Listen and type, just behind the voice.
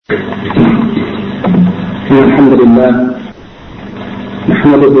الحمد لله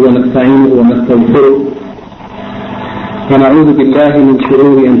نحمده ونستعينه ونستغفره ونعوذ بالله من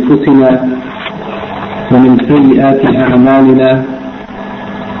شرور أنفسنا ومن سيئات أعمالنا.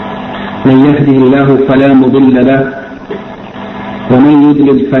 من يهده الله فلا مضل له ومن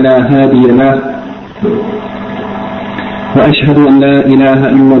يضلل فلا هادي له. وأشهد أن لا إله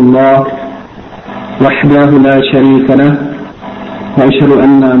إلا الله وحده لا شريك له وأشهد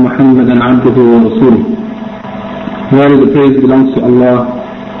أن محمدا عبده ورسوله. All the praise belongs to Allah.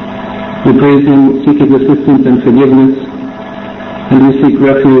 We praise Him, seek His assistance and forgiveness, and we seek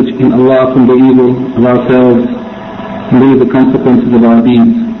refuge in Allah from the evil of ourselves and the consequences of our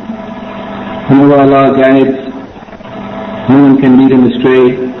deeds. Whoever Allah guides, no one can lead him astray,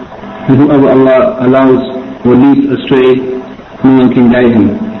 and whoever Allah allows or leads astray, no one can guide him.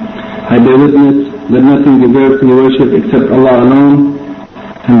 I bear witness that nothing deserves to be worshipped except Allah alone,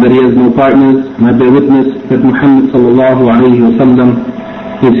 and that He has no partners, and I bear witness that Muhammad sallallahu alayhi wa sallam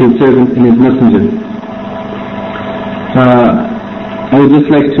is His servant and His messenger. I would just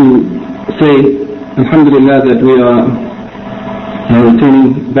like to say, alhamdulillah, that we are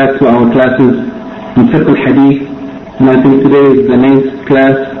returning back to our classes in fiqh al-hadith, and I think today is the 9th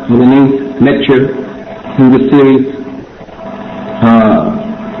class or the 9th lecture in the series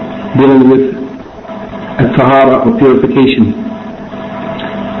dealing with Taharah or purification.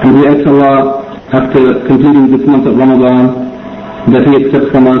 And we ask Allah, after completing this month of Ramadan, that He accepts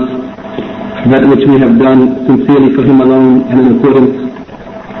from us that which we have done sincerely for Him alone and in accordance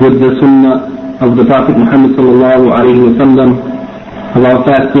with the Sunnah of the Prophet Muhammad sallallahu alayhi wa sallam, of our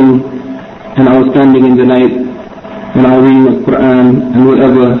fasting and our standing in the night and our reading of Quran and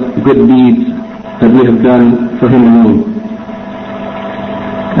whatever good deeds that we have done for Him alone.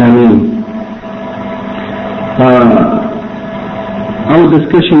 Ameen. Our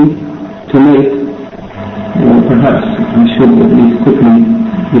discussion tonight, perhaps I should at least quickly,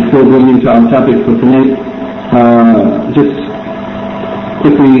 before going into our topic for tonight, just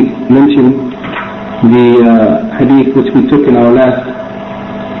quickly mention the hadith which we took in our last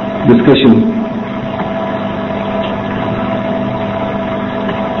discussion.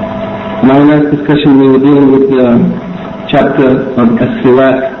 In our last discussion we were dealing with the chapter of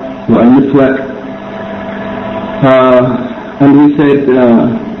as-siwak or al-miswak. And we said,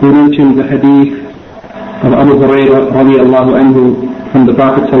 we mentioned the hadith of Abu Hurairah radiallahu anhu from the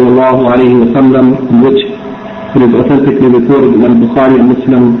Prophet sallallahu alayhi wa sallam, in which it is authentically reported in Bukhari and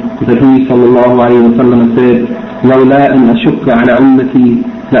Muslim that He sallallahu alayhi wa sallam said, لولا أن أشق على أمتي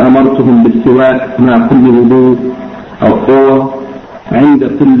لأمرتهم بالسواك مع كل وضوء أو عند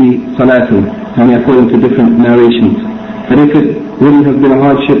كل صلاة, and according to different narrations. But if it wouldn't have been a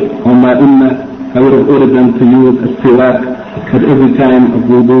hardship on my ummah, I would have ordered them to use a siwak at every time of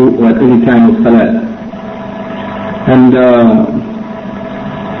wudu or at every time of salat. And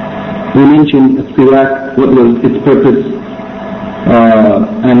we mentioned a siwak, what was its purpose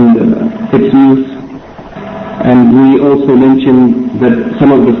and its use. And we also mentioned that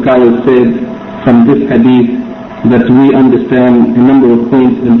some of the scholars said from this hadith that we understand a number of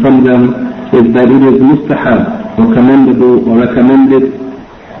points, and from them is that it is mustahab or commendable or recommended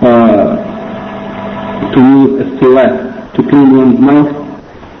to use a siwak to clean one's mouth,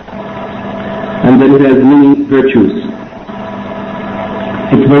 and that it has many virtues.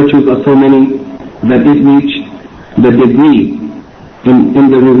 Its virtues are so many that it reached the degree in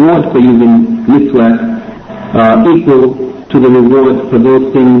the reward for using miswak equal to the reward for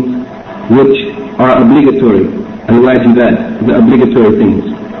those things which are obligatory, al-wajibat, the obligatory things.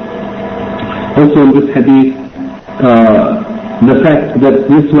 Also in this hadith, the fact that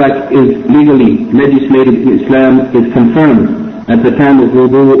miswak is legally legislated in Islam is confirmed at the time of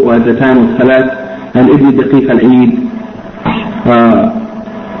wudu or at the time of salat. And Ibn Daqiq al-Eid,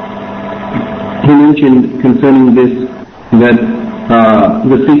 he mentioned concerning this that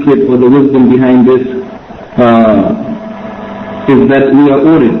the secret or the wisdom behind this is that we are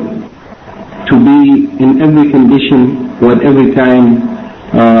ordered to be in every condition or at every time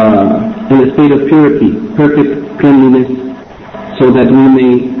in a state of purity, perfect cleanliness, so that we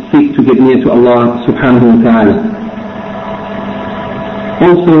may seek to get near to Allah subhanahu wa ta'ala.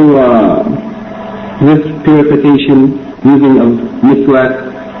 Also, this purification using of miswak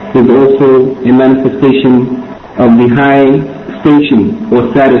is also a manifestation of the high station or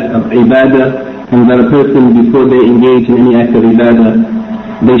status of ibadah, and that a person, before they engage in any act of ibadah,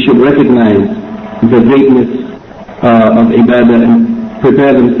 they should recognize the greatness of ibadah and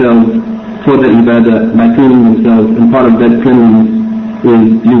prepare themselves for the ibadah by cleaning themselves, and part of that cleanliness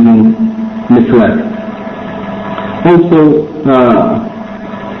is using miswak. Also,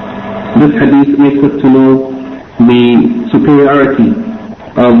 This hadith makes us to know the superiority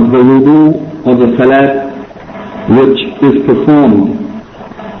of the wudu or the salat which is performed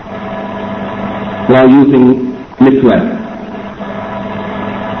while using miswak.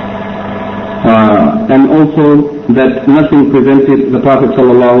 And also that nothing prevented the Prophet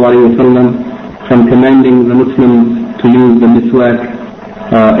ﷺ from commanding the Muslims to use the miswak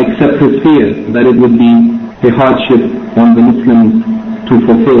except his fear that it would be a hardship on the Muslims to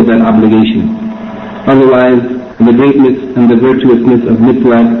fulfill that obligation. Otherwise, the greatness and the virtuousness of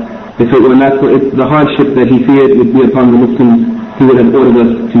miswak, if it were not for the hardship that he feared would be upon the Muslims, he would have ordered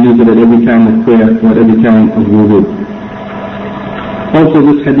us to use it at every time of prayer or at every time of wudu. Also,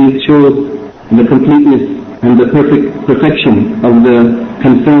 this hadith shows the completeness and the perfection of the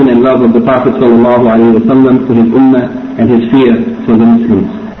concern and love of the Prophet ﷺ for his ummah and his fear for the Muslims.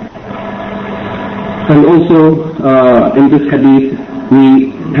 And also, in this hadith,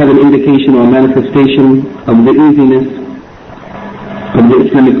 we have an indication or manifestation of the easiness of the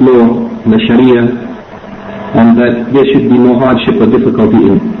Islamic law, the Sharia, and that there should be no hardship or difficulty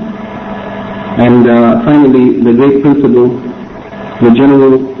in it. And finally, the great principle, the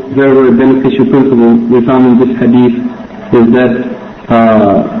general, very, very beneficial principle we found in this hadith is that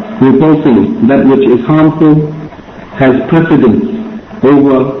repulsing that which is harmful has precedence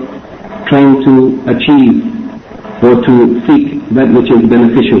over trying to achieve or to seek that which is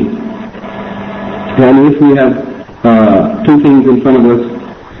beneficial. And if we have two things in front of us,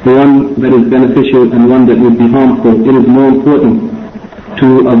 one that is beneficial and one that would be harmful, it is more important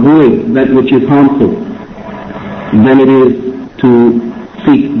to avoid that which is harmful than it is to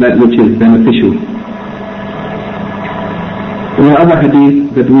seek that which is beneficial. The other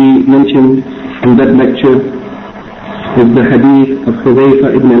hadith that we mentioned in that lecture is the hadith of Hudayfa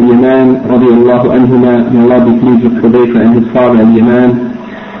ibn al-Yaman radiyallahu anhuma, may Allah be pleased with Hudayfa and his father al-Yaman.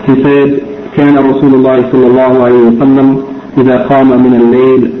 He said, كان رسول الله صلى الله عليه وسلم إذا قام من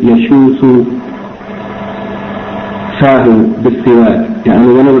الليل يشوس فاه بالسواك. يعني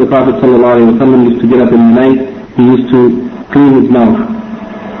whenever the Prophet صلى الله عليه وسلم used to get up in the night, he used to clean his mouth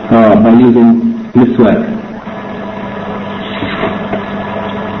by using miswak.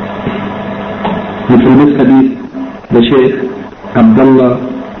 And from this hadith, the Shaykh Abdullah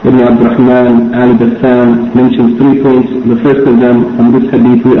ibn Abdurrahman al-Bassam mentions 3 points. The first of them, from this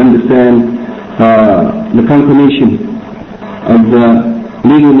hadith we understand the confirmation of the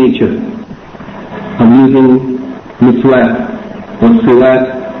legal nature of using miswak or siwak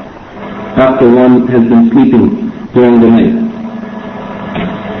after one has been sleeping during the night.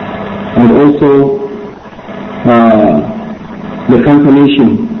 And also the confirmation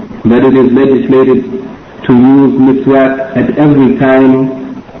that it is legislated to use miswak at every time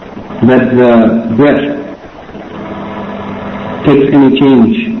that the breath takes any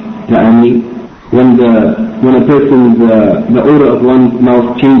change. When a person's, the odor of one's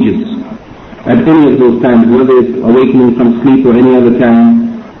mouth changes at any of those times, whether it's awakening from sleep or any other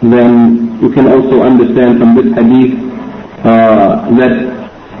time, then you can also understand from this hadith that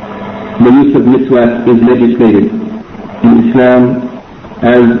the use of miswak is legislated in Islam,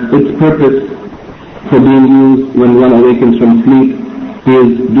 as its purpose for being used when one awakens from sleep is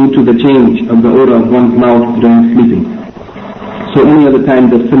due to the change of the odor of one's mouth during sleeping. So any other time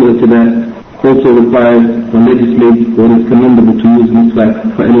that's similar to that also requires or legislates or is commendable to use miswak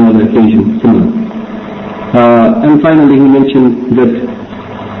for any other occasion similar. And finally he mentioned that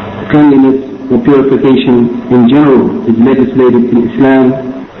cleanliness or purification in general is legislated in Islam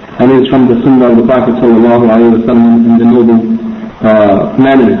and is from the Sunnah of the Prophet ﷺ in the noble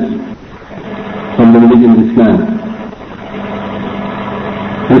manners of the religion of Islam.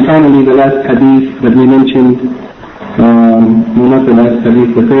 And finally the last hadith that we mentioned, not the last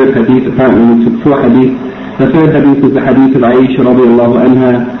hadith, the third hadith, apparently we took 4 hadith. The third hadith is the hadith of Aisha radiallahu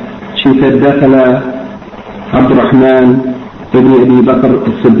anha. She said, دخل عبد الرحمن ابن أبي بكر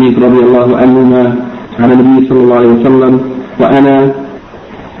الصديق رضي الله عنهما على النبي صلى الله عليه وسلم وأنا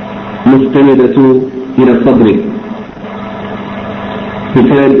مستندة إلى صدره. He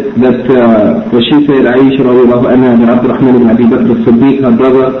said that, she said, Aisha radiallahu anha, that Abd al-Rahman ibn Abi Bakr al-Siddiq, her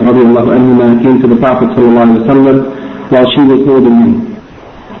brother radiallahu anhuma, came to the Prophet sallallahu alayhi wa sallam while she was holding him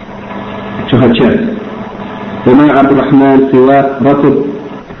to her chest. وَمَا عَبْدُ الرَّحْمَنِ سِوَاكْ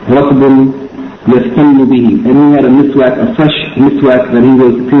رَطْبٌ يَسْتَنُّ بِهِ. And he had a miswak, a fresh miswak that he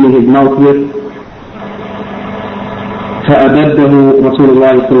was cleaning his mouth with. فأبده رسول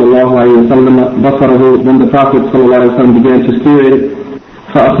الله صلى الله عليه وسلم بصره. Then the Prophet صلى الله عليه وسلم began to stare at it.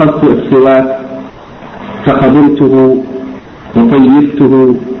 فأخذت السواك فقبلته وطيبته.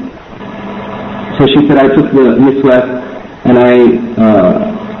 So she said, I took the miswak and I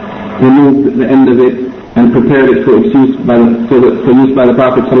removed the end of it and prepared it for its use by the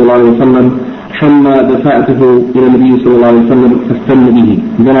Prophet ﷺ. ثم دفعته إلى النبي صلى الله عليه وسلم فاستن به.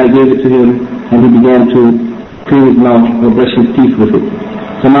 Then I gave it to him and he began to clean his mouth or brush his teeth with it.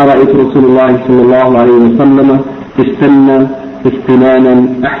 فما رأيت رسول الله صلى الله عليه وسلم استنى استنانا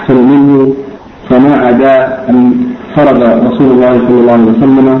أحسن منه فما عدا أن فرض رسول الله صلى الله عليه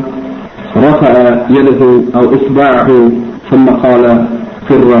وسلم رفع يده أو إصبعه ثم قال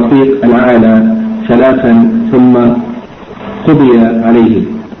في الرفيق الأعلى ثلاثا ثم قضي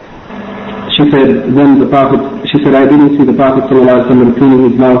عليه. She said, I didn't see the Prophet ﷺ cleaning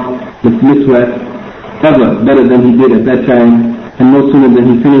his mouth with miswak ever better than he did at that time. And no sooner than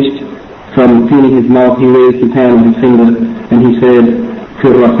he finished from cleaning his mouth, he raised his hand with his finger and he said, في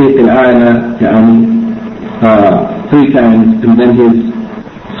الرفيق الأعلى, three times, and then his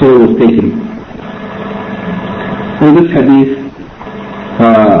soul was taken. In this hadith,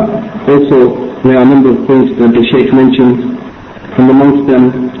 also there are a number of points that the Shaykh mentions, and amongst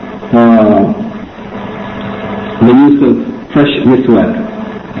them the use of fresh miswak,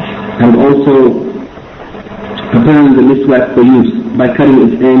 and also preparing the miswak for use by cutting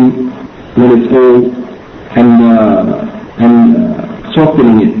its end when it's old and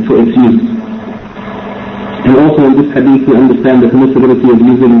softening it for its use. And also in this hadith we understand the permissibility of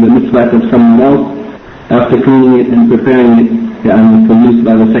using the miswak of someone else after cleaning it and preparing it for use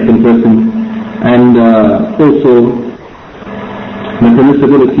by the second person, and also the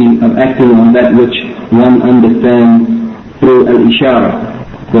permissibility of acting on that which one understands through al-ishara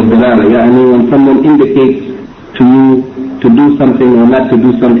wa dalala. When someone indicates to you to do something or not to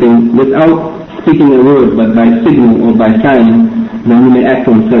do something without speaking a word but by signal or by sign, then you may act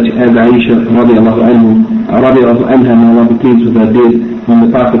on such, as Aisha radiallahu anha, may Allah be pleased with her, did when the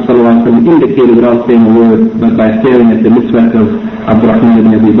Prophet ﷺ indicated without saying a word but by staring at the miswak of Abdurrahman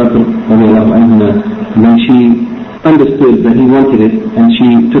ibn Abi Bakr radiallahu anha. And then she understood that he wanted it and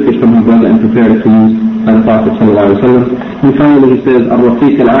she took it from her brother and prepared it for use by the Prophet ﷺ. And finally he says,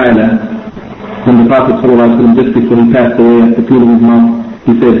 Ar-Rafiq al-A'la, when the Prophet ﷺ, just before he passed away after cleaning his mouth,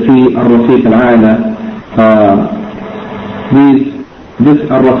 he said, Fi Ar-Rafiq al-A'la. This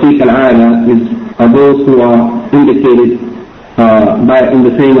Ar-Rafiq al-A'la are those who are indicated in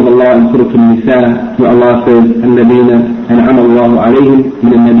the saying of Allah in Surah Al-Nisa, where Allah says, الَّذِينَ أَنْعَمَ اللَّهُ عَلَيْهِمْ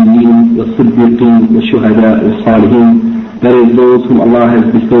مِنَ النَّبِيِّينَ وَالصِّدِّيقِينَ وَالشُّهَدَاءِ وَالصَّالِحِينَ. That is those whom Allah has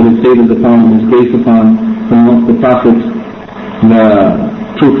bestowed His favors upon and His grace upon, from amongst the prophets, the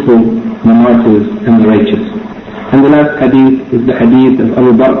truthful, the martyrs, and the righteous. And the last hadith is the hadith of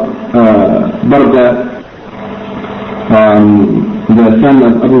Abu Barda, the son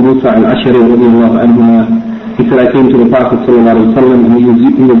of Abu Musa al-Ashari radiallahu anhu. He said, I came to the Prophet ﷺ and he was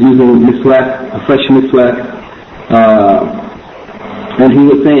using miswak, a fresh miswak, and he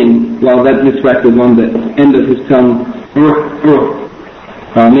was saying, while that miswak was on the end of his tongue,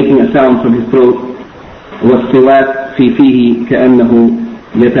 making a sound from his throat, وَالسِّوَاكْ فِي فِيهِ كَأَنَّهُ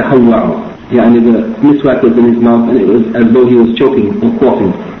يَتَحَوَّعُ. The miswak was in his mouth and it was as though he was choking or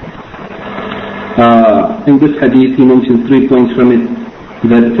coughing. In this hadith he mentions 3 points from it.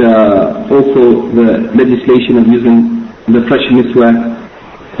 That also the legislation of using the fresh miswak,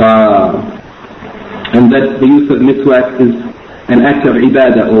 and that the use of miswak is an act of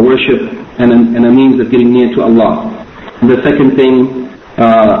ibadah or worship and a means of getting near to Allah. And the second thing,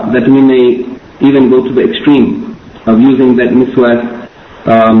 that we may even go to the extreme of using that miswak,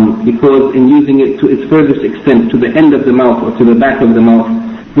 because in using it to its furthest extent, to the end of the mouth or to the back of the mouth,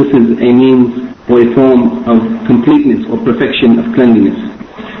 this is a means or a form of completeness or perfection of cleanliness.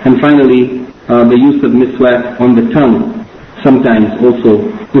 And finally, the use of miswak on the tongue, sometimes also,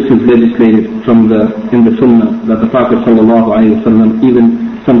 this is legislated in the sunnah, that the Prophet ﷺ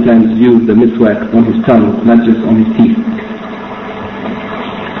even sometimes used the miswak on his tongue, not just on his teeth.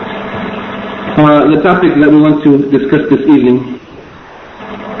 The topic that we want to discuss this evening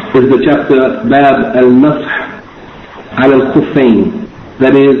is the chapter Bab al-Masah ala al-Khuffayn,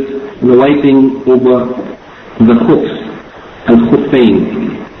 that is, the wiping over the khufs, al-Khuffayn.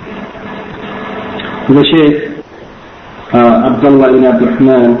 The Shaykh Abdullah ibn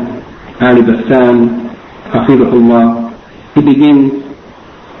Abdurrahman Ali Bassam Hafidhullah, he begins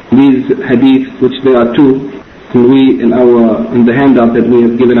these hadiths, which there are two, and we in the handout that we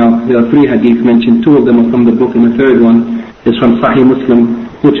have given out, there are 3 hadiths mentioned. 2 of them are from the book and the third one is from Sahih Muslim,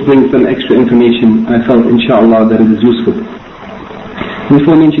 which brings some extra information. I felt inshallah that it is useful.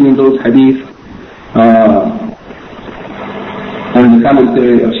 Before mentioning those hadiths and the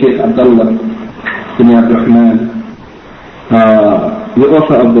commentary of Shaykh Abdullah ibn Abdurrahman, the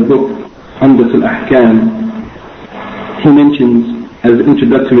author of the book Umdat al-Ahkam, he mentions as an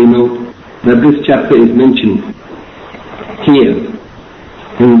introductory note that this chapter is mentioned here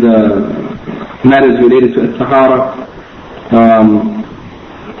in the matters related to Taharah.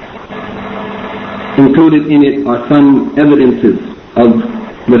 Included in it are some evidences of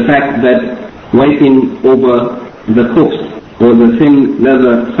the fact that wiping over the khufs or the thin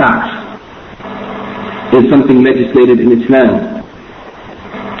leather socks is something legislated in Islam,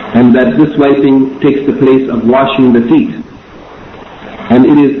 and that this wiping takes the place of washing the feet, and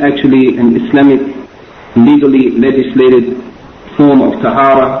it is actually an Islamic legally legislated form of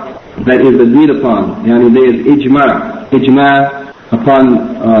Taharah that is agreed upon. Yani there is ijma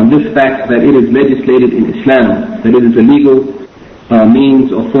upon this fact that it is legislated in Islam, that it is a legal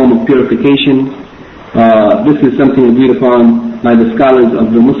means or form of purification. This is something agreed upon by the scholars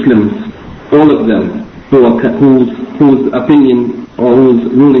of the Muslims, all of them, whose opinion or whose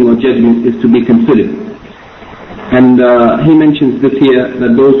ruling or judgment is to be considered. And he mentions this here,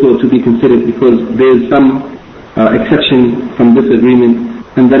 that those who are to be considered, because there is some exception from this agreement,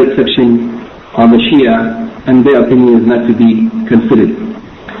 and that exception are the Shia, and their opinion is not to be considered.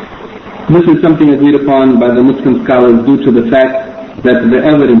 This is something agreed upon by the Muslim scholars due to the fact that the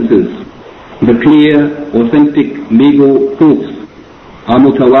evidences, the clear, authentic, legal proofs are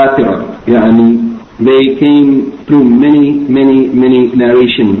mutawatira, yani they came through many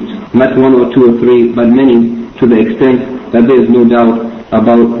narrations, not one or two or three, but many, to the extent that there is no doubt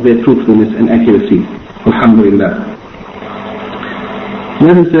about their truthfulness and accuracy. Alhamdulillah.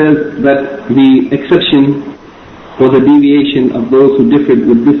 Then it says that the exception or the deviation of those who differed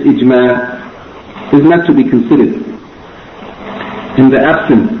with this ijma is not to be considered in the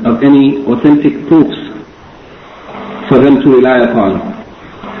absence of any authentic proofs for them to rely upon,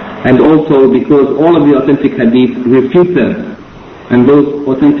 and also because all of the authentic hadith refute them, and those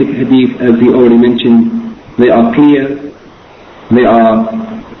authentic hadith, as we already mentioned, they are clear, they are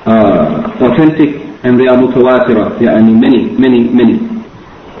authentic, and they are mutawatira, yani many,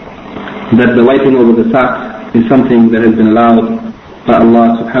 that the wiping over the socks is something that has been allowed by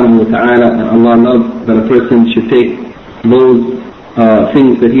Allah subhanahu wa ta'ala, and Allah loves that a person should take those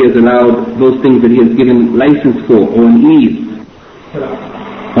things that He has allowed, those things that He has given license for, or an ease.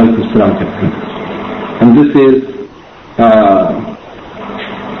 And this is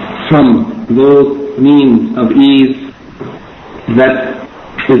from those means of ease that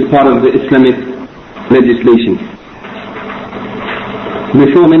is part of the Islamic legislation.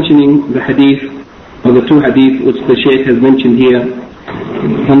 Before mentioning the hadith, or the two hadith which the Shaykh has mentioned here,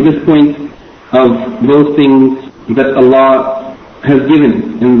 from this point of those things that Allah has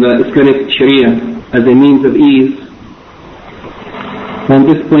given in the Islamic Sharia as a means of ease, from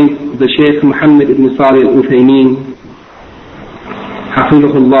this point the Shaykh Muhammad ibn Salih al-Uthaymeen,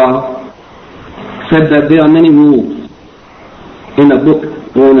 Hafizahullah, said that there are many rules in a book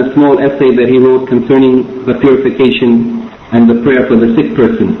or in a small essay that he wrote concerning the purification and the prayer for the sick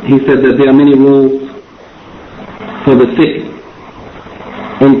person. He said that there are many rules for the sick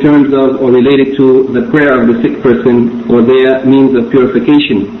in terms of or related to the prayer of the sick person or their means of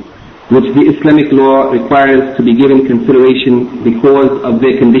purification, which the Islamic law requires to be given consideration because of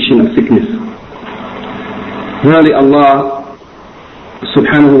their condition of sickness. Verily Allah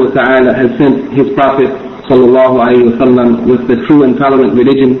subhanahu wa ta'ala has sent His Prophet sallallahu alayhi wa sallam with the true and tolerant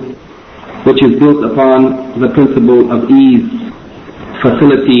religion, which is built upon the principle of ease,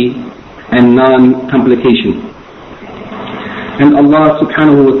 facility, and non-complication. And Allah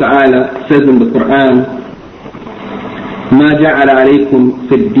subhanahu wa ta'ala says in the Quran, مَا جَعَلَ عَلَيْكُمْ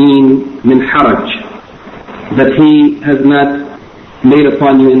فِي الدِّينِ مِنْ حَرَجٍ, that He has not made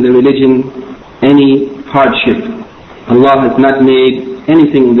upon you in the religion any hardship. Allah has not made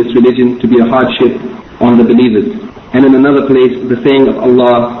anything in this religion to be a hardship on the believers. And in another place, the saying of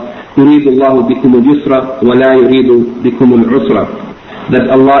Allah, يُرِيدُ اللَّهُ بِكُمُ الْيُسْرَ وَلَا يُرِيدُ بِكُمُ الْعُسْرَ, that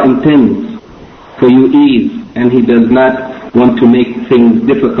Allah intends for you ease, and He does not want to make things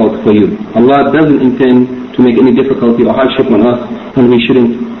difficult for you. Allah doesn't intend to make any difficulty or hardship on us, and we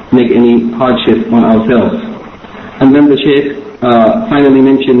shouldn't make any hardship on ourselves. And then the Shaykh finally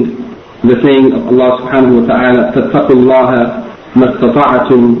mentioned the saying of Allah subhanahu wa ta'ala, فَاتَّقُوا اللَّهَ مَا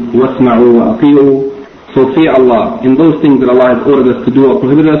اسْتَطَعْتُمْ وَاسْمَعُوا وَأَطِيعُوا. So fear Allah in those things that Allah has ordered us to do or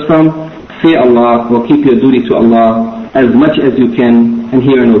prohibited us from. Fear Allah, or keep your duty to Allah as much as you can, and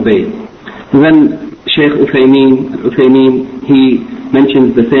hear and obey. And then Shaykh Uthaymeen, he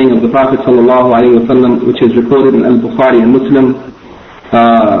mentions the saying of the Prophet sallallahu alaihi wasallam, which is recorded in Al-Bukhari and Muslim,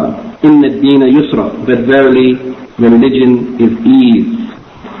 إِنَّ الدِّينَ يُسْرَ, that verily the religion is ease.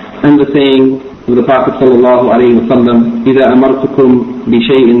 And the saying of the Prophet sallallahu alaihi wasallam, إِذَا أَمَرْتُكُمْ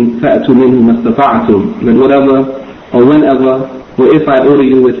بِشَيْءٍ فَأْتُوا مِنْهُ مَا اسْتَطَعْتُمْ, that whatever or whenever or if I order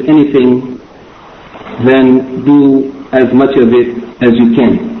you with anything, then do as much of it as you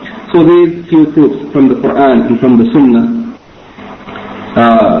can. So these few proofs from the Quran and from the Sunnah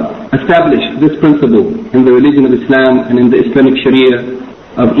establish this principle in the religion of Islam and in the Islamic Sharia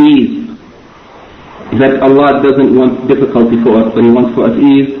of ease, that Allah doesn't want difficulty for us, but He wants for us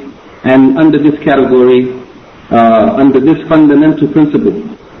ease. And under this category, under this fundamental principle,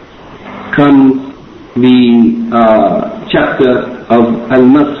 comes the chapter of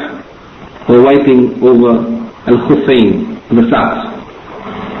al-masah, or wiping over al-khuffayn, the socks.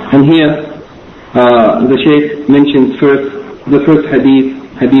 And here the Shaykh mentions first the first hadith,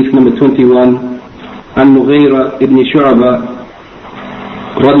 hadith number 21, عن ibn Shu'bah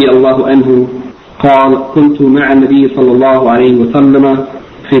رضي الله عنه قال كنت مع النبي صلى الله عليه وسلم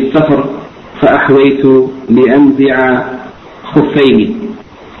في السفر فأحويت لأنزع خفيه.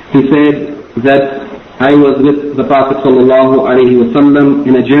 He said that I was with the Prophet صلى الله عليه وسلم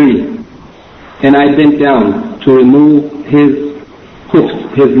in a journey, and I bent down to remove his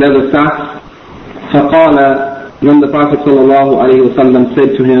khufs, his leather socks. فقال, when the Prophet صلى الله عليه وسلم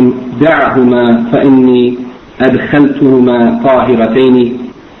said to him, دعهما فإني أدخلتهما طاهرتين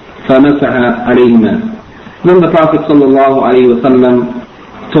فمسح عليهما. Then the Prophet صلى الله عليه وسلم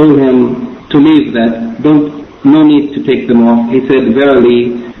told him to leave that, no need to take them off. He said,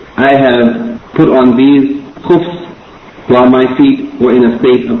 verily I have put on these khufs while my feet were in a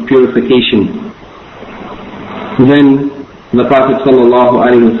state of purification. Then the Prophet صلى الله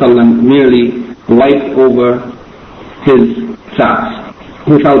عليه وسلم merely wiped over his socks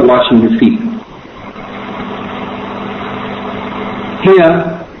without washing his feet.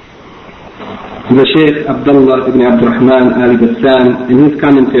 Here the Shaykh Abdullah ibn Abdurrahman al-Bassam, in his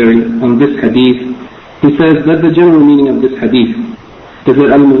commentary on this hadith, he says that the general meaning of this hadith is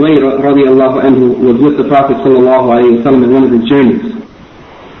that Al-Mughayra radiallahu anhu was with the Prophet sallallahu alayhi wa sallam in one of his journeys.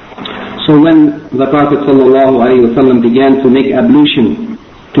 So when the Prophet sallallahu alayhi wa sallam began to make ablution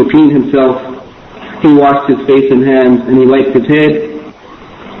to clean himself, he washed his face and hands and he wiped his head,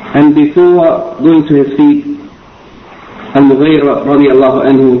 and before going to his feet, Al-Mughayra radiallahu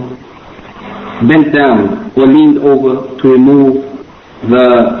anhu bent down or leaned over to remove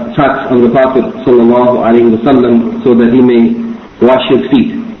the socks of the Prophet sallallahu alaihi wasallam so that he may wash his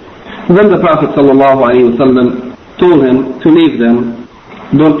feet. Then the Prophet sallallahu alaihi wasallam told him to leave them,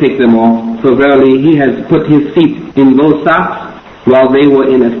 don't take them off, for verily he has put his feet in those socks while they were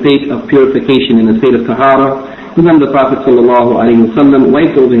in a state of purification, in a state of Taharah. And then the Prophet sallallahu alaihi wasallam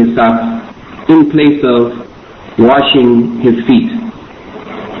wiped over his socks in place of washing his feet.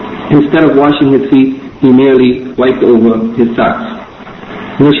 Instead of washing his feet, he merely wiped over his socks.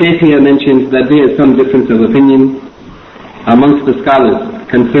 The Shaykh here mentions that there is some difference of opinion amongst the scholars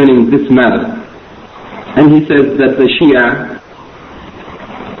concerning this matter. And he says that the Shia,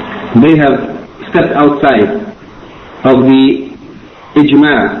 they have stepped outside of the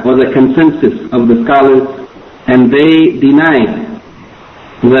ijma' or the consensus of the scholars, and they denied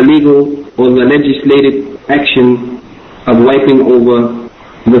the legal or the legislative action of wiping over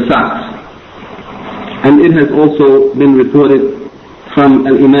the socks. And it has also been reported from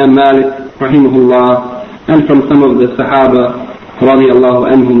Al-Imam Malik rahimahullah and from some of the Sahaba radiallahu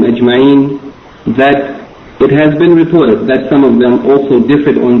anhum ajma'een that it has been reported that some of them also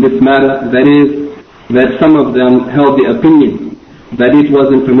differed on this matter. That is, that some of them held the opinion that it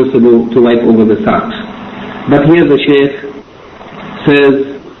wasn't permissible to wipe over the socks. But here the Shaykh says,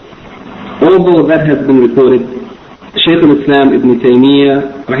 although that has been reported, Shaykh al-Islam Ibn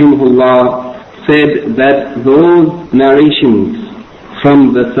Taymiyyah rahimahullah said that those narrations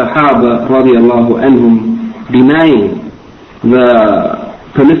from the Sahaba radiallahu anhum denying the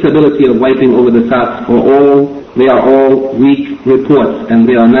permissibility of wiping over the socks they are all weak reports and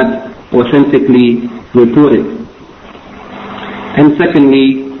they are not authentically reported. And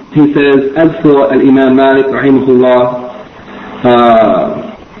secondly, he says, as for Al-Imam Malik rahimahullah,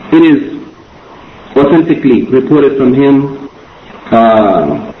 it is authentically reported from him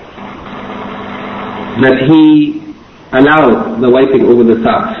that he allowed the wiping over the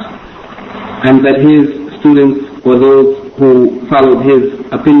socks, and that his students or those who followed his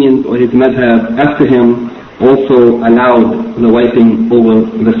opinions or his madhab after him also allowed the wiping over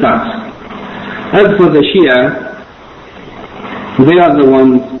the socks. As for the Shia, they are the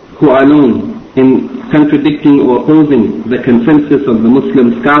ones who are known in contradicting or opposing the consensus of the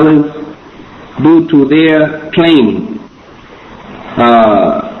Muslim scholars due to their claim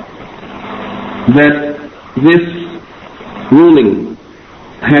that this ruling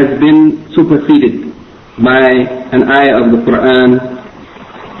has been superseded by an ayah of the Quran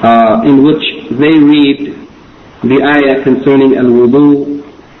in which they read the ayah concerning al-wudu,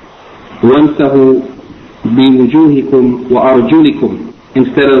 وَامْسَحُوا بِوُجُوهِكُمْ وَأَرْجُلِكُمْ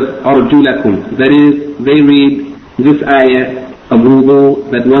instead of أَرْجُلَكُمْ. That is, they read this ayah of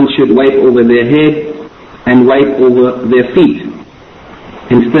wudu that one should wipe over their head and wipe over their feet,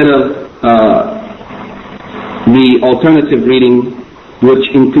 instead of the alternative reading, which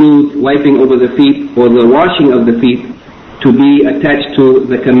includes wiping over the feet or the washing of the feet, to be attached to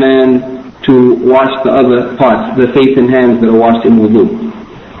the command to wash the other parts, the face and hands that are washed in wudu.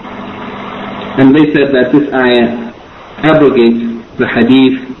 And they said that this ayah abrogates the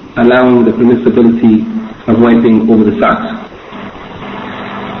hadith allowing the permissibility of wiping over the socks.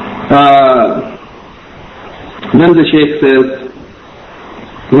 Then the Shaykh says,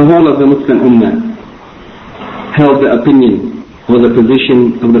 the whole of the Muslim Ummah held the opinion or the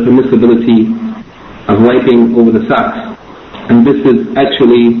position of the permissibility of wiping over the socks. And this is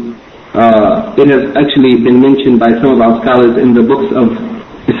actually, it has actually been mentioned by some of our scholars in the books of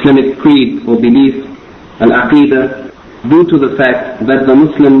Islamic creed or belief, al-Aqidah, due to the fact that the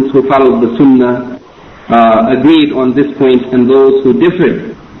Muslims who followed the Sunnah agreed on this point, and those who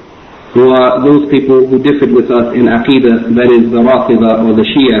differed, who are those people who differed with us in Aqidah, that is the Rafida or the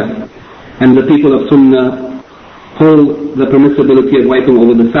Shia, and the people of Sunnah hold the permissibility of wiping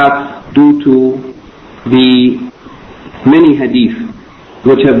over the socks due to the many hadith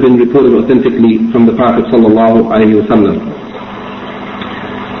which have been reported authentically from the Prophet sallallahu alaihi wasallam.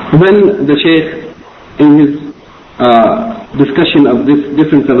 Then the Shaykh, in his discussion of this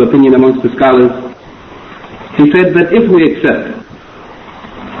difference of opinion amongst the scholars, he said that if we accept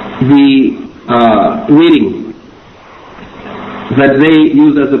the reading that they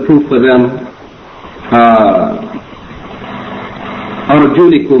use as a proof for them,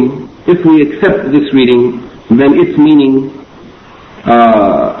 Arjulikum, if we accept this reading, then its meaning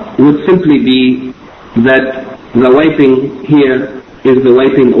would simply be that the wiping here is the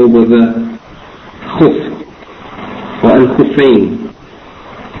wiping over the khuf or al-khufayn,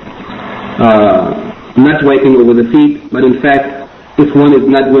 not wiping over the feet, but in fact if one is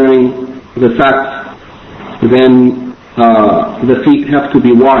not wearing the socks, then the feet have to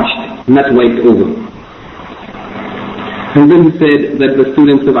be washed, not wiped over. And then he said that the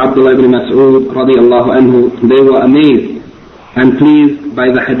students of Abdullah ibn Mas'ud radiallahu anhu, they were amazed and pleased by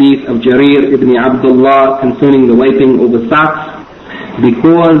the hadith of Jarir ibn Abdullah concerning the wiping over socks,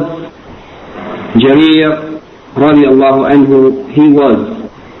 because Jarir radiallahu anhu, he was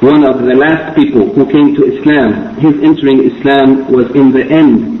one of the last people who came to Islam. His entering Islam was in the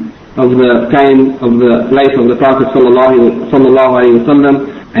end of the time of the life of the Prophet sallallahu alaihi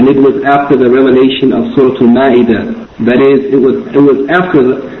wasallam, and it was after the revelation of Surah Al-Ma'idah. That is, it was after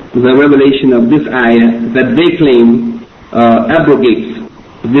the revelation of this ayah that they claim abrogates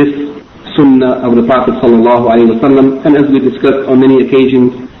this sunnah of the Prophet sallallahu alaihi wasallam. And as we discussed on many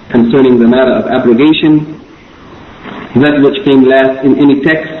occasions concerning the matter of abrogation, that which came last in any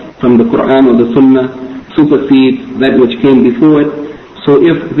text from the Quran or the Sunnah supersedes that which came before it. So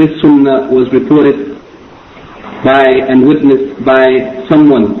if this Sunnah was reported by and witnessed by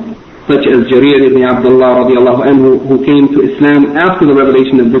someone such as Jarir ibn Abdullah radiallahu anhu, who came to Islam after the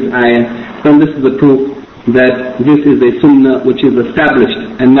revelation of this ayah, then this is the proof that this is a Sunnah which is established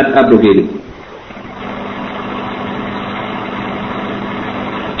and not abrogated.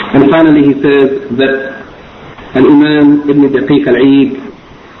 And finally he says that Al-Imam Ibn Daqiq al-Eid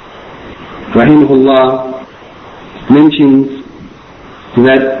rahimahullah mentions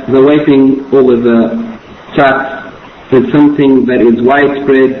that the wiping over the socks is something that is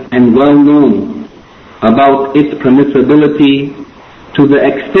widespread and well known about its permissibility, to the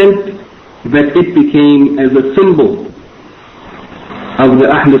extent that it became as a symbol of the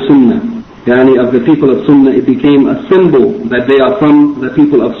Ahl Sunnah, yani of the people of Sunnah. It became a symbol that they are from the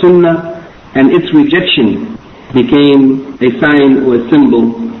people of Sunnah, and its rejection became a sign or a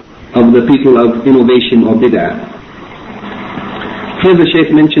symbol of the people of innovation or bid'ah. Here the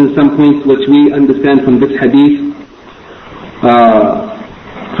Shaykh mentions some points which we understand from this hadith.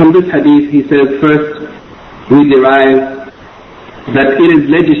 From this hadith he says, first we derive that it is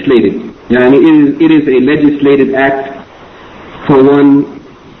legislated, it is a legislated act for one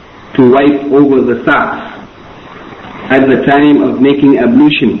to wipe over the socks at the time of making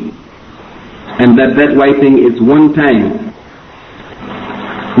ablution, and that wiping is one time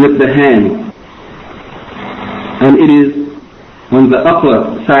with the hand, and it is on the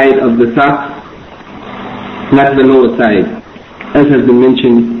upper side of the socks, not the lower side, as has been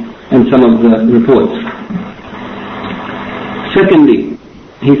mentioned in some of the reports. Secondly,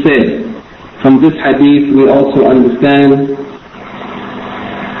 he said, from this hadith we also understand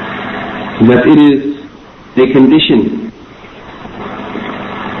that it is a condition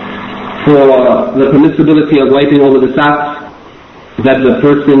for the permissibility of wiping over the socks that the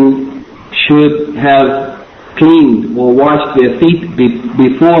person should have cleaned or washed their feet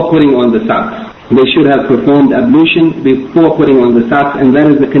before putting on the socks. They should have performed ablution before putting on the socks, and that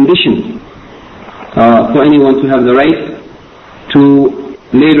is the condition for anyone to have the right to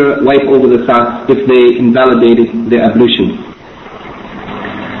later wipe over the socks if they invalidated their ablution.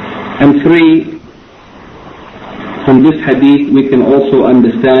 And 3, from this hadith we can also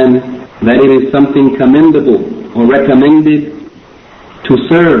understand that it is something commendable or recommended to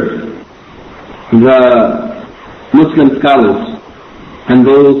serve the Muslim scholars and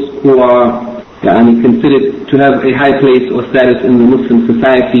those who are considered to have a high place or status in the Muslim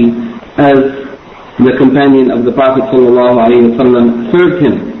society, as the companion of the Prophet ﷺ served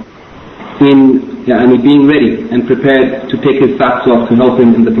him in being ready and prepared to take his socks off to help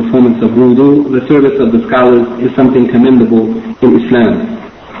him in the performance of wudu. The service of the scholars is something commendable in Islam.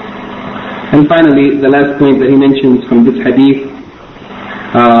 And finally, the last point that he mentions from this hadith,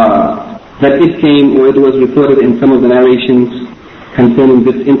 that it came, or it was reported in some of the narrations concerning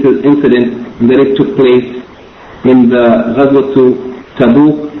this incident, that it took place in the Ghazwat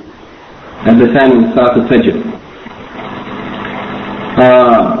Tabuk at the time of Salat al-Fajr.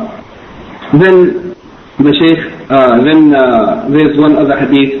 Then the Shaykh, there's one other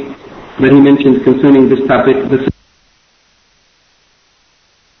hadith that he mentions concerning this topic.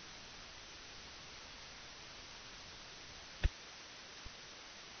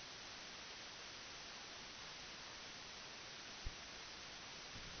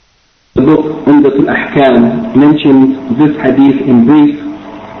 The book Umdat al-Ahkam mentions this hadith in brief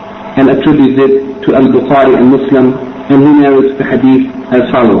and attributes it to Al-Bukhari and Muslim, and he narrates the hadith as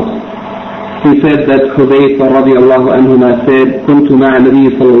follows. He said that Hudayfa radiallahu anhuma said, كنت مع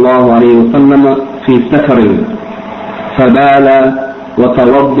النبي صلى الله عليه وسلم في سفر فبال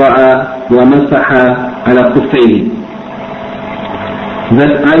وتوضأ ومسح على خفيه.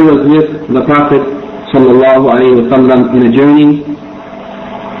 That I was with the Prophet صلى الله عليه وسلم in a journey.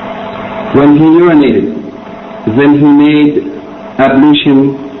 When he urinated, then he made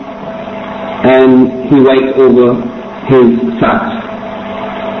ablution and he wiped over his socks.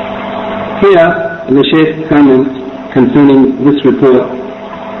 Here, the Shaykh comments concerning this report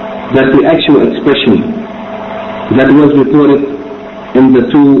that the actual expression that was reported in the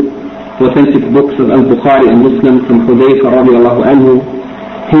 2 authentic books of Al-Bukhari and Muslim from Hudayfa radiallahu anhu,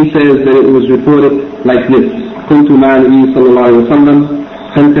 he says that it was reported like this: كنت مع النبي صلى الله عليه وسلم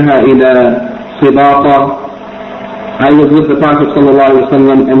فانتهى إلى صباطة. I was with the Prophet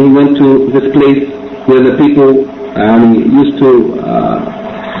ﷺ and he went to this place where the people used to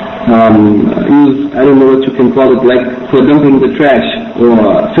use, I don't know what you can call it, like for dumping the trash or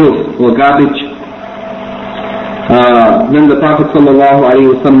filth or garbage. Then the Prophet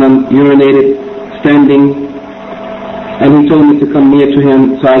ﷺ urinated standing, and he told me to come near to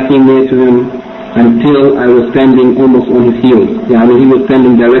him, so I came near to him until I was standing almost on his heels. He was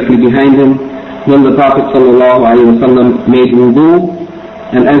standing directly behind him. Then the Prophet ﷺ made wudu,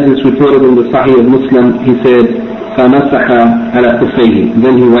 and as is reported in the Sahih of Muslim, he said, فَمَسَحَ عَلَى خُفَّيْهِ.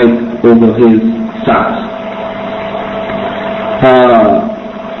 Then he wiped over his socks.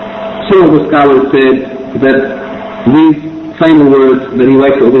 Some of the scholars said that these final words that he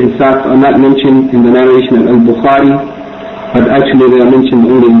wiped over his socks are not mentioned in the narration of Al-Bukhari, but actually they are mentioned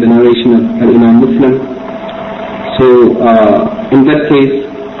only in the narration of Al-Imam Muslim. So in that case,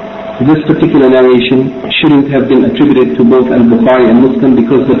 this particular narration shouldn't have been attributed to both Al-Bukhari and Muslim,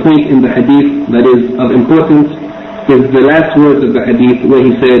 because the point in the hadith that is of importance is the last words of the hadith where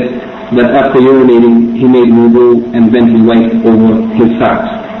he said that after urinating he made wudu and then he wiped over his socks.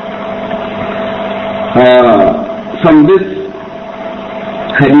 From this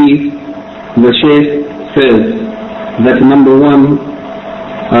hadith, the Shaykh says that number one,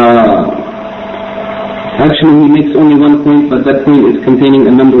 actually he makes only one point, but that point is containing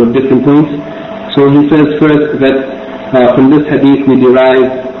a number of different points. So he says first that from this hadith we derive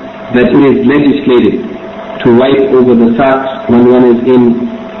that it is legislated to wipe over the socks when one is in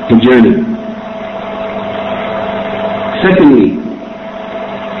a journey. Secondly,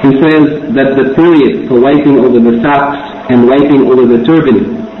 he says that the period for wiping over the socks and wiping over the turban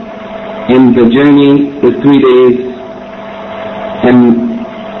in the journey is 3 days and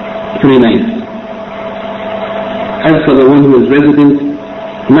 3 nights. As for the one who is resident,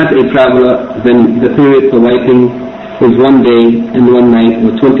 not a traveler, then the period for wiping is 1 day and 1 night,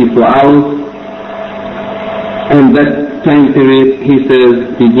 or 24 hours. And that time period, he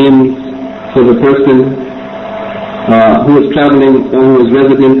says, begins for the person who is traveling or who is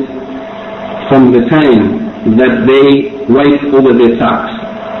resident from the time that they wiped over their socks.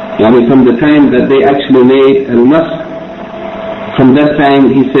 From the time that they actually made al-mas, from that time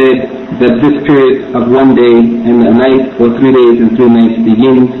he said that this period of 1 day and a night, or 3 days and 3 nights,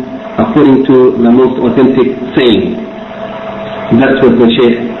 begins according to the most authentic saying. That's what the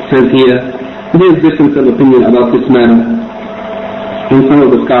Shaykh says here. There is difference of opinion about this matter in some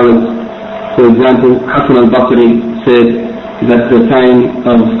of the scholars. For example, Hassan al-Basri said that the time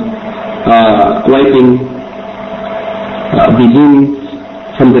of wiping begins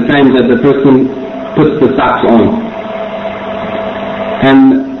from the time that the person puts the socks on. And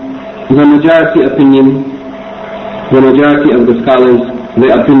the majority of the scholars,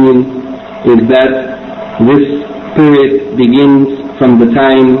 their opinion is that this period begins from the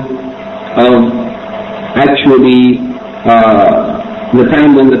time of actually the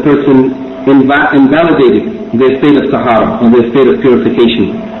time when the person invalidated their state of Taharah, or their state of purification.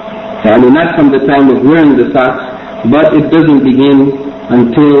 Not from the time of wearing the socks, but it doesn't begin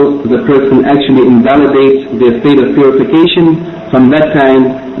until the person actually invalidates their state of purification. From that time,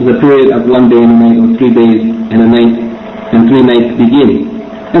 the period of 1 day and a night, or 3 days and a night and 3 nights begin.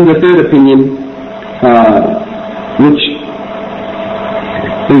 And the third opinion, which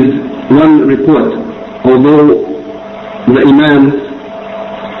is one report, although the Imams,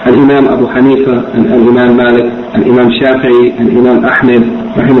 Al-Imam Abu Hanifa and Al-Imam Malik and Imam Shafi'i and Imam Ahmed,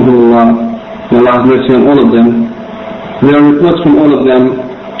 rahimahullah, may Allah have mercy on all of them, there are reports from all of them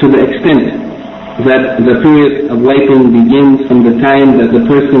to the extent that the period of wiping begins from the time that the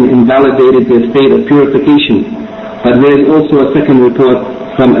person invalidated their state of purification. But there is also a second report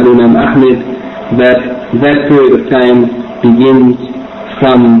from Imam Ahmed that period of time begins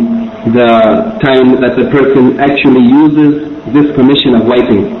from the time that the person actually uses this permission of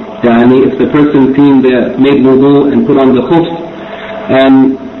wiping. If the person made wudu and put on the khuf,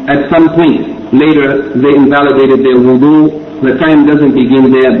 and at some point later they invalidated their wudu, the time doesn't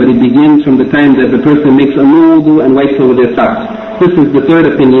begin there, but it begins from the time that the person makes a new wudu and wipes over their socks. This is the third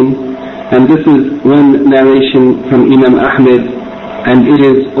opinion, and this is one narration from Imam Ahmed, and it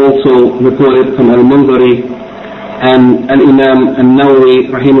is also reported from Al-Munzari, and Al-Imam Al-Nawawi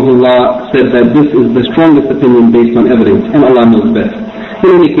rahimahullah said that this is the strongest opinion based on evidence, and Allah knows best. In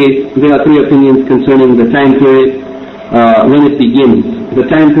any case, there are 3 opinions concerning the time period when it begins. The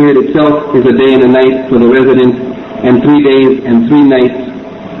time period itself is a day and a night for the resident, and 3 days and 3 nights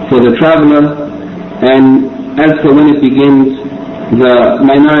for the traveler. And as for when it begins, the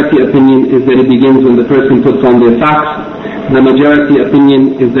minority opinion is that it begins when the person puts on their socks. The majority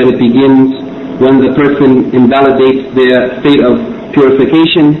opinion is that it begins when the person invalidates their state of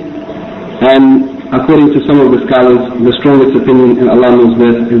purification. And according to some of the scholars, the strongest opinion, and Allah knows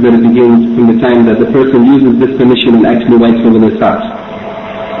best, is that it begins from the time that the person uses this permission and actually wipes over their socks.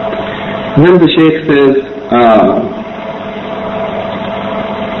 Then the Shaykh says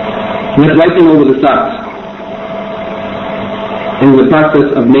that wiping over the socks is the process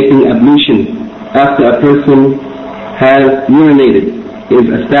of making ablution after a person has urinated is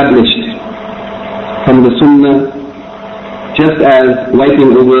established from the Sunnah, just as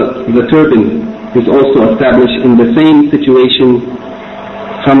wiping over the turban is also established in the same situation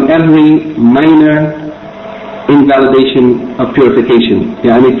from every minor invalidation of purification.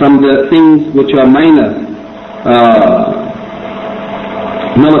 From the things which are minor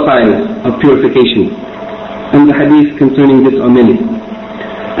nullifiers of purification. And the hadith concerning this are many.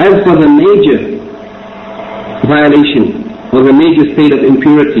 As for the major violation, or the major state of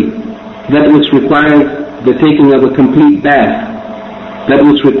impurity, that which requires the taking of a complete bath, that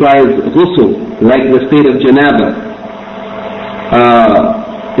which requires ghusl, like the state of janaba,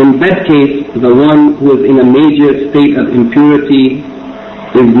 in that case, the one who is in a major state of impurity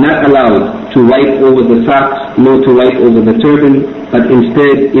is not allowed to wipe over the socks, nor to wipe over the turban, but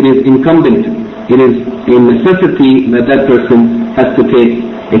instead it is incumbent, it is a necessity that that person has to take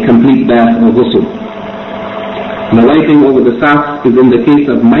a complete bath or ghusl. The wiping over the socks is in the case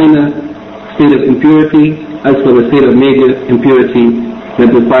of minor state of impurity. As for the state of major impurity that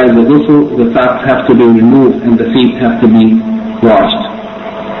requires the ghusl, the socks have to be removed and the feet have to be washed.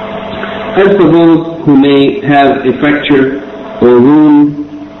 As for those who may have a fracture or wound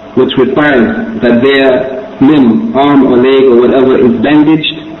which requires that their limb, arm or leg or whatever is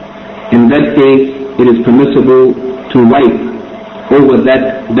bandaged, in that case it is permissible to wipe over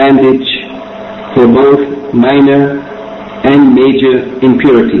that bandage for both minor and major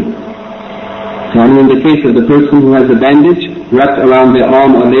impurity. So in the case of the person who has a bandage wrapped around their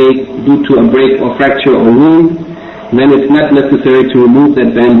arm or leg due to a break or fracture or wound, then it's not necessary to remove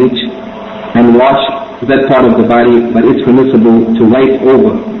that bandage and wash that part of the body, but it's permissible to wipe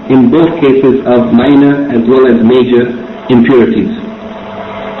over in both cases of minor as well as major impurities.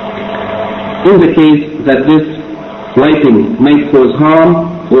 In the case that this wiping might cause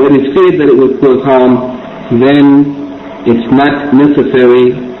harm, or it is feared that it will cause harm, then it's not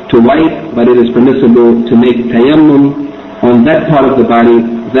necessary to wipe, but it is permissible to make tayammum on that part of the body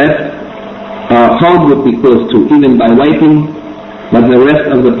that harm would be caused to, even by wiping, but the rest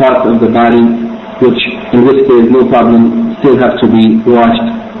of the parts of the body, in which there is no problem, still have to be washed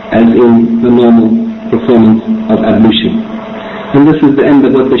as in the normal performance of ablution. And this is the end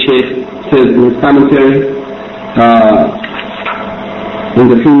of what the Shaykh says in his commentary. In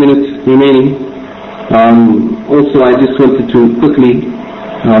the few minutes remaining, also I just wanted to quickly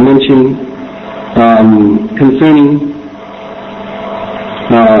mention concerning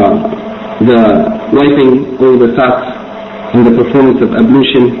the wiping over the socks and the performance of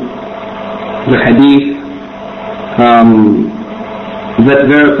ablution, the hadith that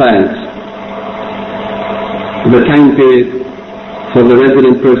verifies the time period for the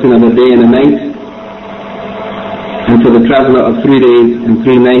resident person of a day and a night, and for the traveler of 3 days and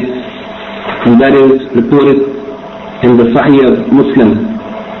 3 nights, and that is reported in the Sahih of Muslim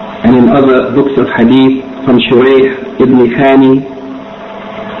and in other books of hadith from Shuraih ibn Khani.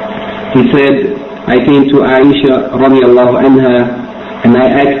 He said, I came to Aisha radiallahu anha and I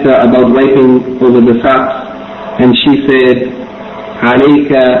asked her about wiping over the socks, and she said,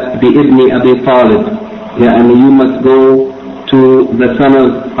 Alayka bi ibni Abi Talib, and you must go to the son of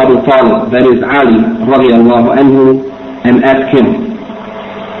Abu Talib, that is Ali radiallahu anhu, and ask him.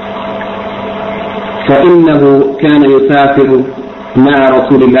 فإنه كان يسافر مع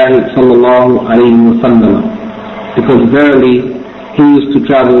رسول الله صلى الله عليه وسلم, because verily he used to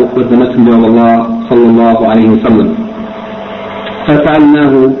travel with the Messenger of Allah صلى الله عليه وسلم.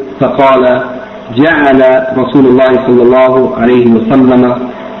 فسألناه فقال جعل رسول الله صلى الله عليه وسلم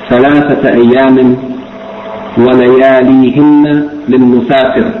 3 أيام ولياليهن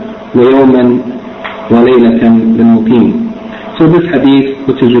للمسافر ويوما وليلة للمقيم. So this hadith,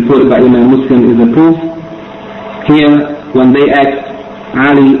 which is reported by Imam Muslim, is a proof. Here, when they asked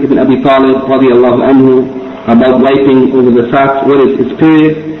Ali ibn Abi Talib radiallahu anhu about wiping over the socks, what is its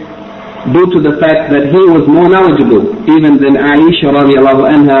period, due to the fact that he was more knowledgeable even than Aisha radiallahu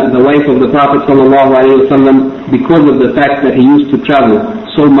anha, the wife of the Prophet sallallahu alayhi wa sallam, because of the fact that he used to travel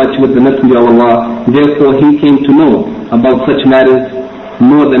so much with the Messenger of Allah. Therefore he came to know about such matters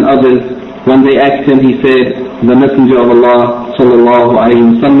more than others. When they asked him, he said, the Messenger of Allah sallallahu alayhi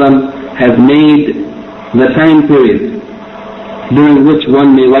wa sallam has made the time period during which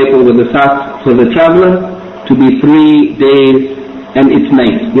one may wipe over the socks for the traveler to be 3 days and its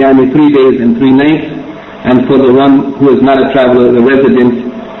nights. Yeah, 3 days and 3 nights, and for the one who is not a traveler, the resident,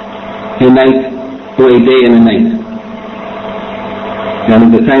 a night or a day and a night.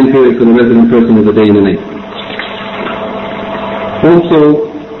 And the time period for the resident person is a day and a night. Also,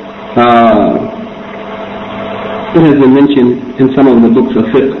 it has been mentioned in some of the books of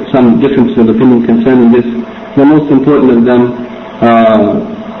fiqh, some differences of opinion concerning this. The most important of them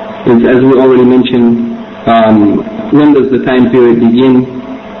is, as we already mentioned, when does the time period begin?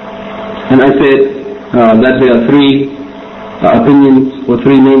 And I said that there are 3 opinions, or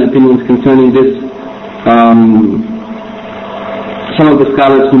 3 main opinions concerning this. Some of the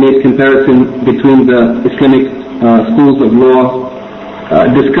scholars who made comparison between the Islamic schools of law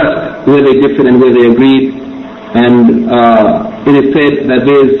discussed where they differed and where they agreed, and it is said that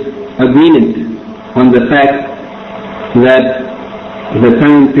there is agreement on the fact that the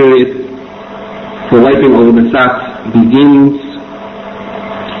time period for wiping over the socks begins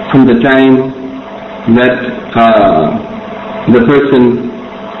from the time that the person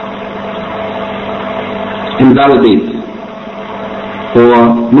invalidates or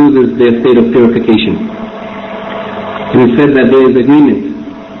loses their state of purification. It is said that there is agreement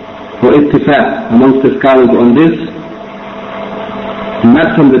or ittifaq amongst the scholars on this,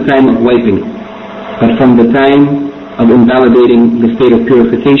 not from the time of wiping, but from the time of invalidating the state of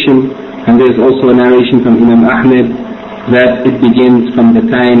purification. And there is also a narration from Imam Ahmed that it begins from the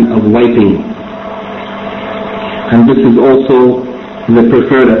time of wiping. And this is also the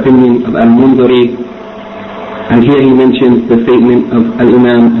preferred opinion of Al-Mundari. And here he mentions the statement of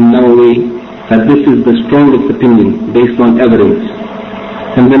Al-Imam Al-Nawawi that this is the strongest opinion based on evidence.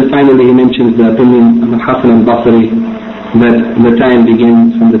 And then finally he mentions the opinion of Al-Hasan Al-Basri that the time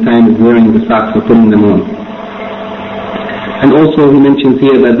begins from the time of wearing the socks or putting them on. And also he mentions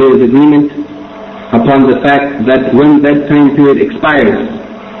here that there is agreement upon the fact that when that time period expires,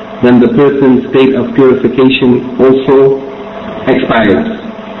 then the person's state of purification also expires.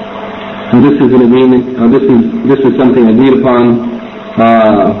 And this is an agreement, or this is something agreed upon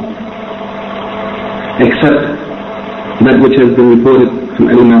except that which has been reported from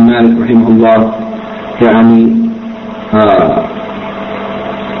Imam Malik rahimahullah,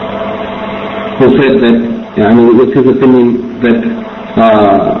 who said that, with his opinion that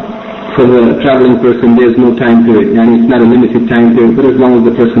for the traveling person there is no time period, it's not a limited time period, but as long as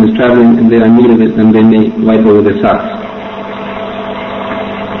the person is traveling and they are in need of it, then they may wipe over their socks.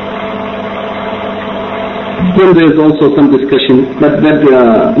 Then there is also some discussion, but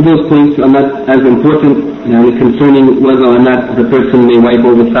those points are not as important concerning whether or not the person may wipe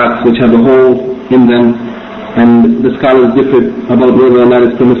over socks which have a hole in them, and the scholars differ about whether or not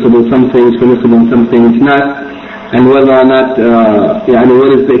it's permissible. Some say it's permissible and some say it's not, and whether or not,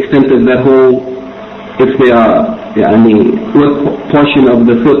 what is the extent of that hole, if they are, what portion of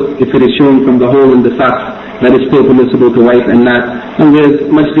the foot, if it is showing from the hole in the socks, that is still permissible to wipe and not. And there's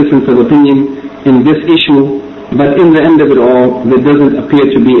much difference of opinion in this issue, but in the end of it all, there doesn't appear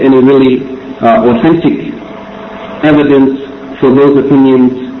to be any really authentic evidence for those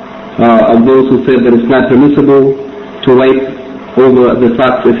opinions of those who said that it's not permissible to wipe over the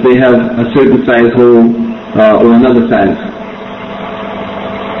socks if they have a certain size hole or another size.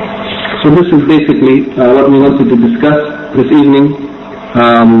 So this is basically what we wanted to discuss this evening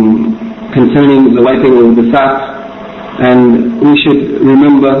concerning the wiping over the socks, and we should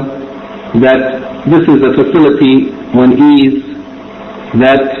remember that this is a facility on ease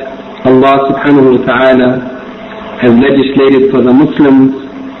that Allah subhanahu wa ta'ala has legislated for the Muslims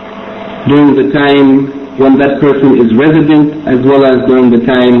during the time when that person is resident, as well as during the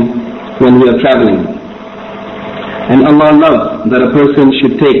time when we are traveling. And Allah loves that a person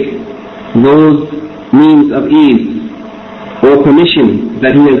should take those means of ease or permission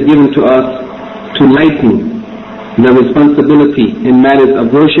that He has given to us to lighten the responsibility in matters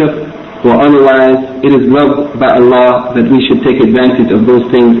of worship, or otherwise it is loved by Allah that we should take advantage of those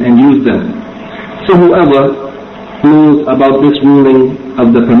things and use them. So whoever knows about this ruling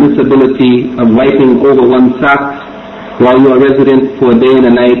of the permissibility of wiping over one's socks while you are resident for a day and a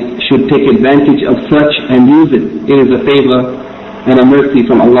night should take advantage of such and use it. It is a favor and a mercy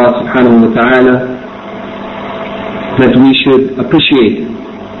from Allah subhanahu wa ta'ala that we should appreciate.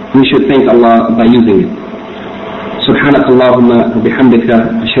 We should thank Allah by using it. سبحانك اللهم وبحمدك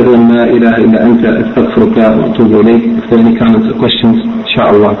أشهد أن لا إله إلا أنت أستغفرك وأتوب إليك. If there are any comments or questions,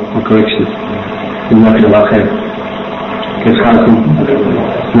 inshallah, or corrections. جزاك الله خير. كيف حالكم؟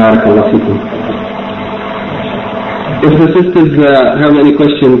 بارك الله فيكم. If the sisters have any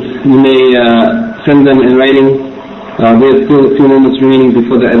questions, you may send them in writing. There's still a few moments remaining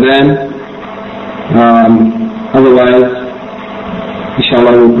before the adhan. Otherwise,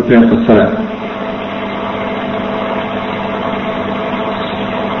 inshallah, we'll prepare for salah.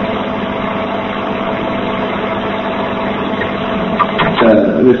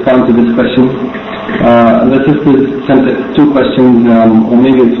 Respond to this question. The sisters sent two questions, or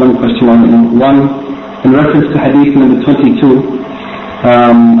maybe it's one question. One, in reference to hadith number 22.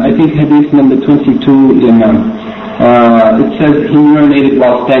 I think hadith number 22, it says he urinated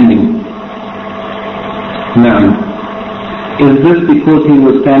while standing. Now, is this because he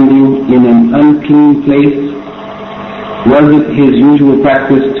was standing in an unclean place? Was it his usual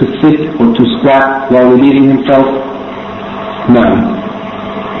practice to sit or to squat while relieving himself? Now,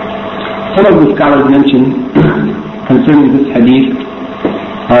 some of the scholars mention concerning this hadith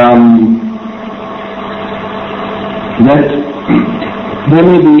that there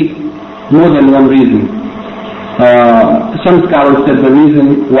may be more than one reason. Some scholars said the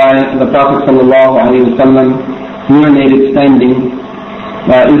reason why the Prophet ﷺ urinated standing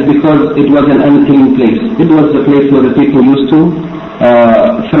is because it was an unclean place. It was the place where the people used to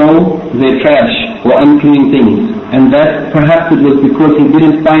throw their trash or unclean things, and that perhaps it was because he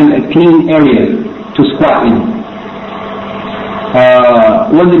didn't find a clean area to squat in.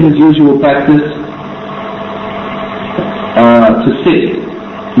 Was it his usual practice to sit?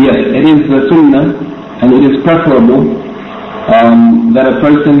 Yes, it is the sunnah, and it is preferable that a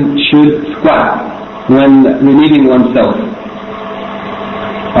person should squat when relieving oneself.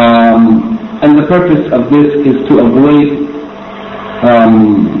 And the purpose of this is to avoid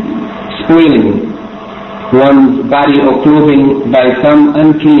spoiling one's body or clothing by some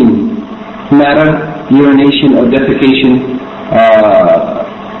unclean matter, urination or defecation,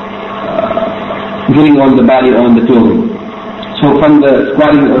 getting on the body or on the clothing. So from the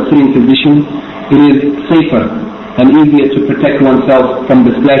squatting or sitting position, it is safer and easier to protect oneself from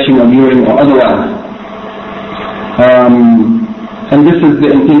the splashing of urine or otherwise. And this is the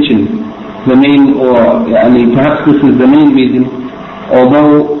intention, the main, or perhaps this is the main reason,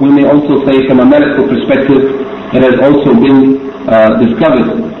 although we may also say from a medical perspective, it has also been discovered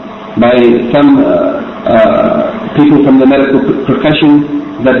by some people from the medical profession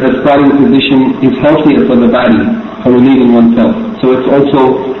that the scarring position is healthier for the body for relieving oneself. So it's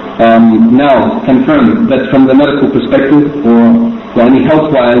also now confirmed that from the medical perspective or any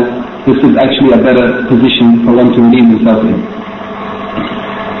health-wise, this is actually a better position for one to relieve himself in.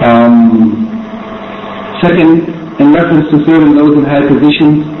 Second, in reference to serving those in high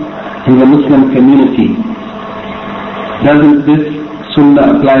positions in the Muslim community, doesn't this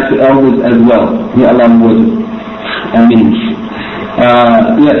sunnah apply to elders as well? May Allah reward us. Ameen.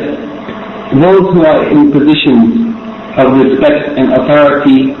 Yes, those who are in positions of respect and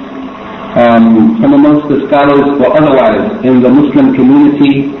authority from amongst the scholars or otherwise in the Muslim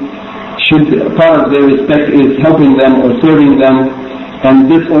community, part of their respect is helping them or serving them,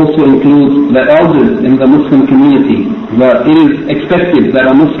 and this also includes the elders in the Muslim community. It is expected that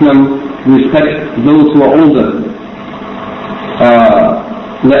a Muslim respect those who are older,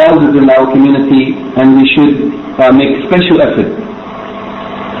 the elders in our community, and we should make special effort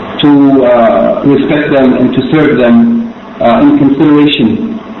to respect them and to serve them in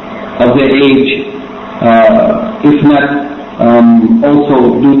consideration of their age, if not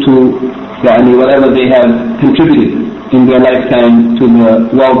also due to whatever they have contributed in their lifetime to the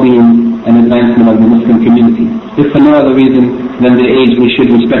well-being and advancement of the Muslim community. If for no other reason than their age, we should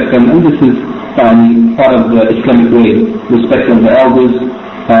respect them, and this is part of the Islamic way, respect of the elders.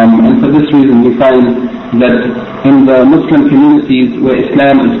 And for this reason, we find that in the Muslim communities where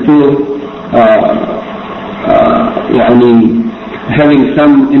Islam is still having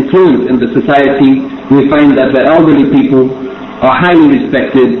some influence in the society, we find that the elderly people are highly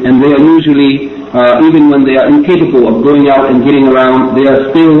respected, and they are usually, even when they are incapable of going out and getting around, they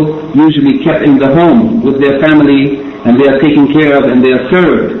are still usually kept in the home with their family, and they are taken care of and they are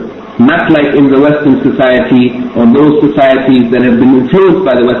served. Not like in the Western society or those societies that have been influenced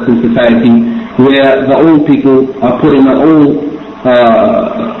by the Western society, where the old people are put in an old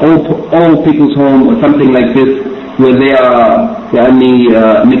people's home or something like this, where they are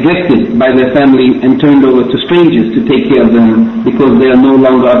neglected by their family and turned over to strangers to take care of them because they are no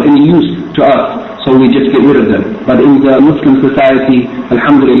longer of any use to us, so we just get rid of them. But in the Muslim society,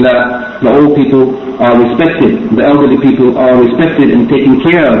 alhamdulillah, the old people are respected, the elderly people are respected and taken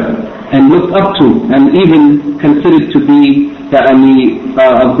care of and looked up to, and even considered to be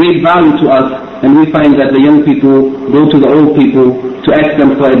of great value to us. And we find that the young people go to the old people to ask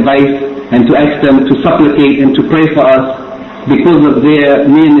them for advice and to ask them to supplicate and to pray for us because of their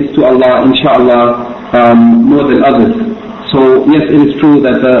nearness to Allah, inshallah, more than others. So yes, it is true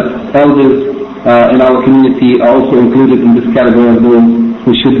that the elders in our community are also included in this category of those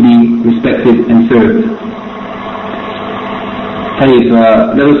who should be respected and served. Let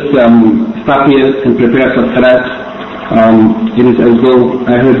us stop here and prepare for salat. It is as though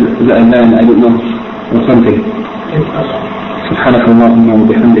I heard the adhan, I don't know, or something. سبحانك اللهم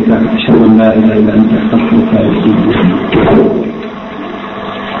وبحمدك أشهد أن لا إله إلا أنت أستغفرك وأتوب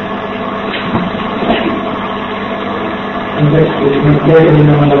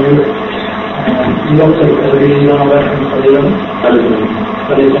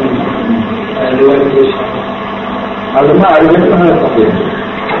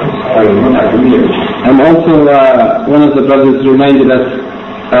And also one of the brothers reminded us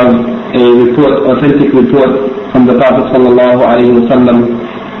of a report, authentic report from the Prophet sallallahu alaihi wasallam,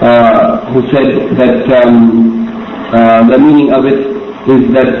 who said that the meaning of it is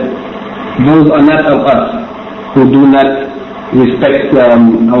that those are not of us who do not respect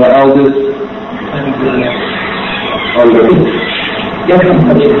our elders. And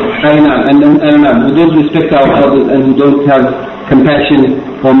who don't respect our elders and who don't have compassion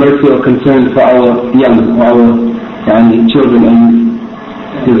or mercy or concern for our young, or our children and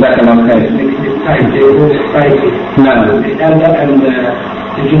Jazakallah khair.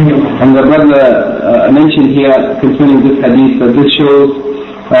 And the brother mentioned here concerning this hadith that this shows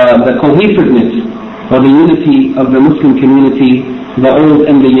the cohesiveness or the unity of the Muslim community, the old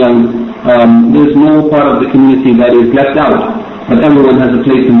and the young. There's no part of the community that is left out, but everyone has a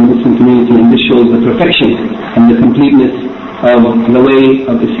place in the Muslim community, and this shows the perfection and the completeness of the way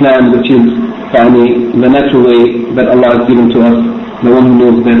of Islam, which is the natural way that Allah has given to us, the one who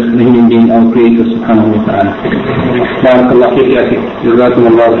knows best, the human being, our Creator subhanahu wa ta'ala. Barakallahu feek ya akhi.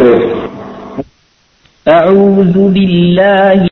 Jazakumullahu khair. أعوذ بالله